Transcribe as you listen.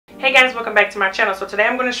Hey guys, welcome back to my channel. So today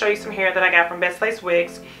I'm going to show you some hair that I got from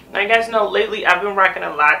BestLaceWigs. Now you guys know lately I've been rocking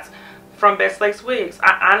a lot from BestLaceWigs.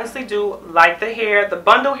 I honestly do like the hair. The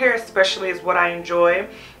bundle hair especially is what I enjoy.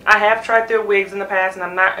 I have tried their wigs in the past and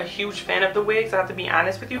I'm not a huge fan of the wigs, I have to be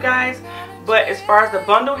honest with you guys. But as far as the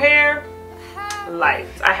bundle hair,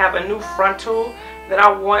 life. I have a new frontal that I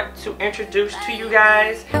want to introduce to you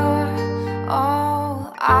guys.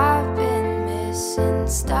 Oh, I've been missing,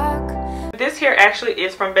 stuck. This hair actually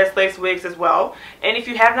is from BestLaceWigs as well. And if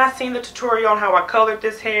you have not seen the tutorial on how I colored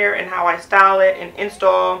this hair and how I style it and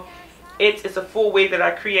install, it's a full wig that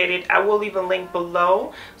I created. I will leave a link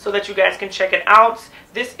below so that you guys can check it out.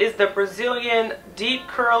 This is the Brazilian deep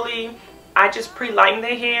curly. I just pre-lightened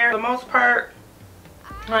the hair for the most part.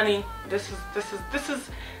 Honey, this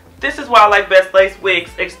is why I like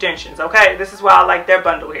BestLaceWigs extensions, okay? This is why I like their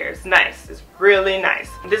bundle hair. It's nice. It's really nice.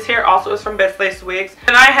 This hair also is from BestLaceWigs.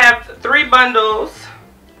 And I have 3 bundles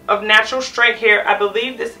of natural straight hair. I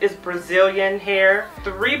believe this is Brazilian hair.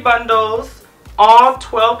 3 bundles, all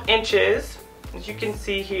 12 inches, as you can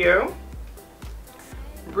see here.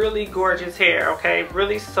 Really gorgeous hair, okay?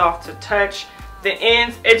 Really soft to touch. The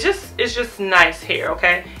ends, it's just nice hair,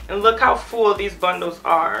 okay? And look how full these bundles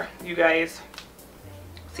are, you guys.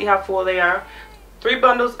 See how full they are? 3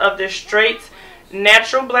 bundles of this straight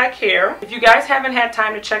natural black hair. If you guys haven't had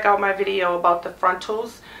time to check out my video about the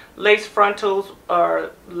frontals, lace frontals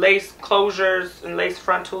or lace closures and lace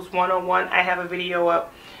frontals 101, I have a video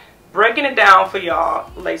up breaking it down for y'all.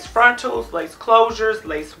 Lace frontals, lace closures,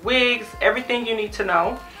 lace wigs, everything you need to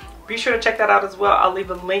know. Be sure to check that out as well. I'll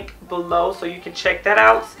leave a link below so you can check that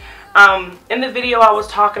out. In the video I was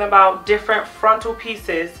talking about different frontal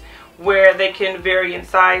pieces where they can vary in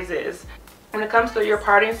sizes. When it comes to your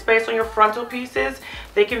parting space on your frontal pieces,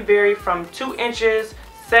 they can vary from 2 inches,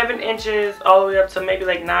 7 inches, all the way up to maybe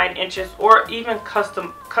like 9 inches, or even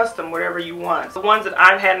custom, whatever you want. The ones that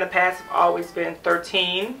I've had in the past have always been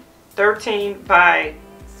 13 by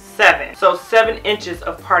 7. So 7 inches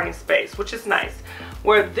of parting space, which is nice.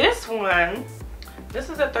 Where this one, this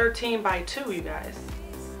is a 13 by 2, you guys.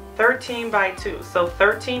 13 by 2. So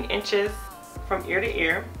 13 inches from ear to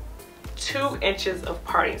ear. 2 inches of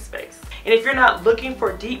parting space. And if you're not looking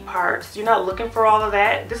for deep parts, you're not looking for all of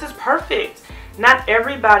that, this is perfect. Not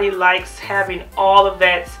everybody likes having all of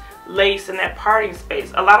that lace and that parting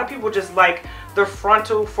space. A lot of people just like the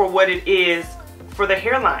frontal for what it is for the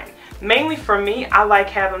hairline. Mainly for me, I like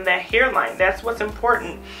having that hairline. That's what's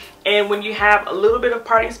important. And when you have a little bit of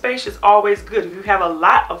parting space, it's always good. If you have a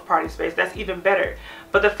lot of parting space, that's even better.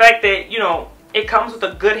 But the fact that, you know, it comes with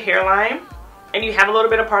a good hairline and you have a little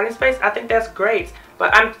bit of parting space, I think that's great.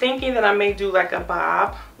 But I'm thinking that I may do like a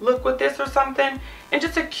bob look with this or something, and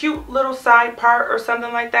just a cute little side part or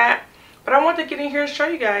something like that. But I want to get in here and show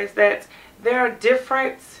you guys that there are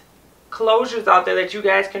different closures out there that you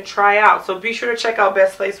guys can try out. So be sure to check out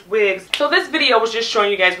BestLaceWigs. So this video was just showing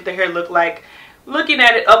you guys what the hair looked like, looking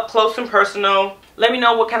at it up close and personal. Let me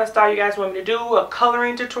know what kind of style you guys want me to do, a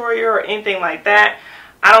coloring tutorial or anything like that.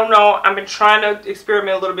 I don't know. I've been trying to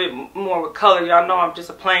experiment a little bit more with color. Y'all know I'm just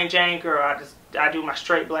a plain Jane girl. I do my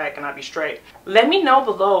straight black and I be straight. Let me know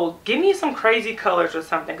below. Give me some crazy colors or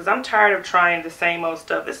something, because I'm tired of trying the same old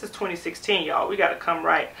stuff. This is 2016, y'all. We got to come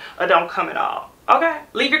right or don't come at all. Okay?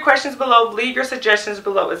 Leave your questions below. Leave your suggestions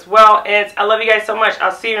below as well. And I love you guys so much.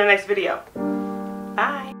 I'll see you in the next video.